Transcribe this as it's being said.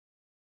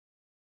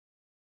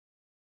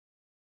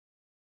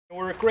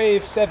We're at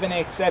grave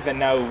 787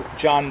 now,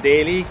 John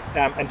Daley,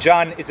 and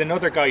John is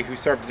another guy who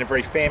served in a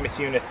very famous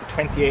unit, the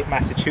 28th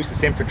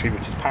Massachusetts Infantry,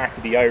 which is part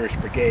of the Irish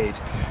Brigade.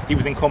 He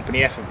was in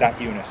Company F of that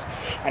unit,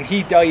 and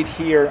he died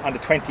here on the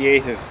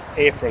 28th of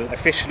April,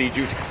 officially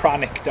due to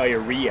chronic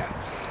diarrhea.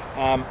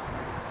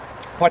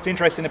 What's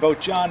interesting about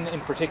John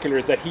in particular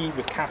is that he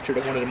was captured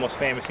at one of the most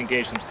famous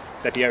engagements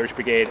that the Irish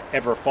Brigade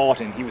ever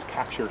fought in. He was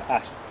captured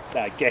at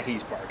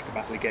Gettysburg, the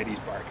Battle of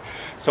Gettysburg,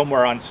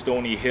 somewhere on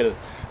Stony Hill,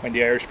 when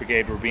the Irish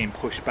Brigade were being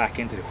pushed back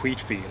into the wheat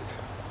field.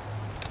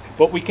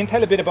 But we can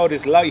tell a bit about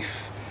his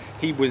life.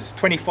 He was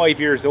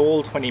 25 years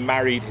old when he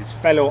married his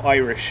fellow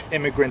Irish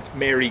immigrant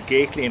Mary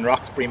Gately in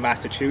Roxbury,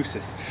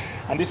 Massachusetts.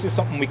 And this is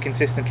something we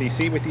consistently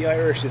see with the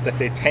Irish, is that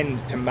they tend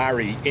to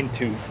marry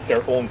into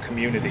their own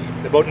community.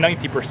 About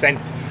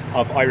 90%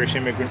 of Irish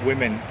immigrant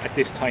women at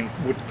this time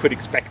could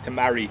expect to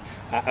marry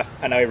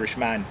an Irish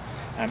man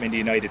in the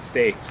United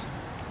States.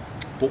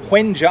 But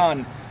when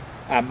John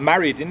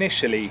married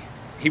initially,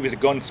 he was a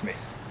gunsmith.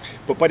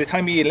 But by the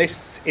time he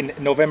enlists in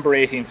November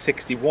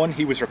 1861,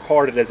 he was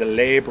recorded as a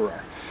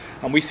labourer.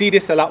 And we see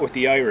this a lot with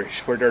the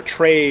Irish, where their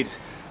trade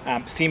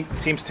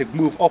seems to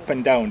move up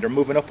and down. They're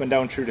moving up and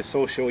down through the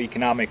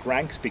socio-economic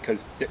ranks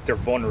because they're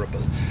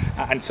vulnerable.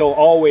 And so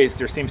always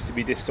there seems to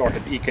be this sort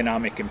of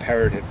economic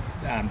imperative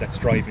that's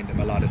driving them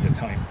a lot of the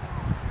time.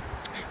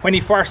 When he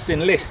first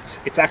enlists,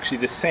 it's actually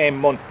the same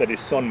month that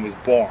his son was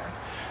born.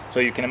 So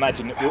you can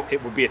imagine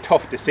it would be a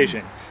tough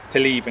decision to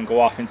leave and go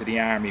off into the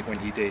army when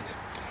he did.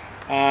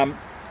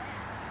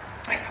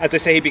 As I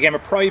say, he became a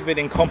private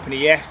in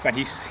Company F, and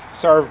he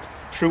served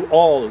through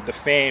all the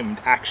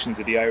famed actions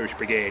of the Irish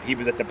Brigade. He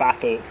was at the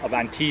Battle of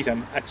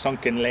Antietam at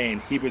Sunken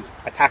Lane. He was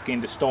attacking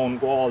the stone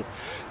wall.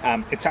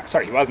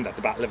 Sorry, he wasn't at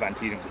the Battle of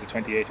Antietam because the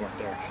 28 weren't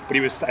there. But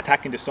he was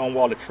attacking the stone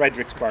wall at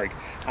Fredericksburg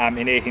in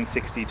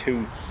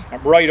 1862,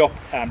 right up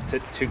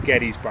to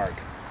Gettysburg.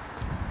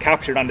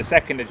 Captured on the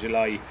 2nd of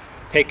July,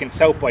 taken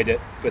south by the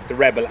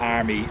rebel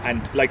army,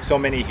 and like so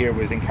many here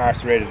was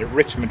incarcerated at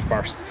Richmond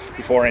first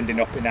before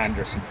ending up in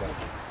Andersonville.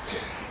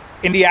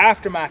 In the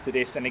aftermath of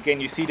this, and again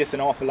you see this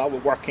an awful lot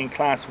with working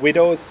class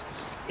widows,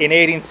 in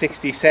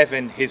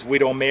 1867 his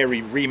widow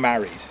Mary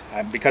remarried,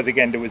 because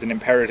again there was an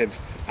imperative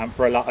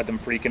for a lot of them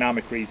for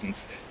economic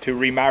reasons to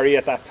remarry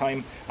at that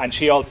time, and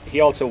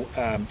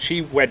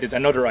she wedded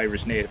another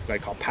Irish native guy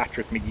called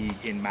Patrick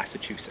McGee in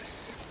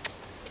Massachusetts.